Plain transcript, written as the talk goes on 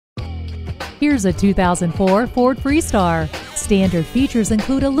Here's a 2004 Ford Freestar. Standard features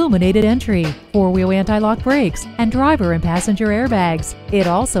include illuminated entry, four-wheel anti-lock brakes, and driver and passenger airbags. It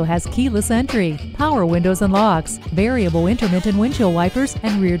also has keyless entry, power windows and locks, variable intermittent windshield wipers,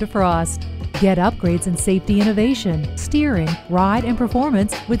 and rear defrost. Get upgrades in safety innovation, steering, ride, and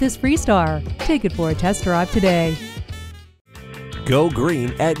performance with this Freestar. Take it for a test drive today. Go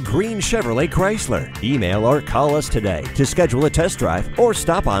green at Green Chevrolet Chrysler. Email or call us today to schedule a test drive or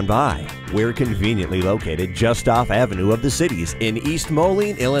stop on by. We're conveniently located just off Avenue of the Cities in East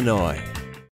Moline, Illinois.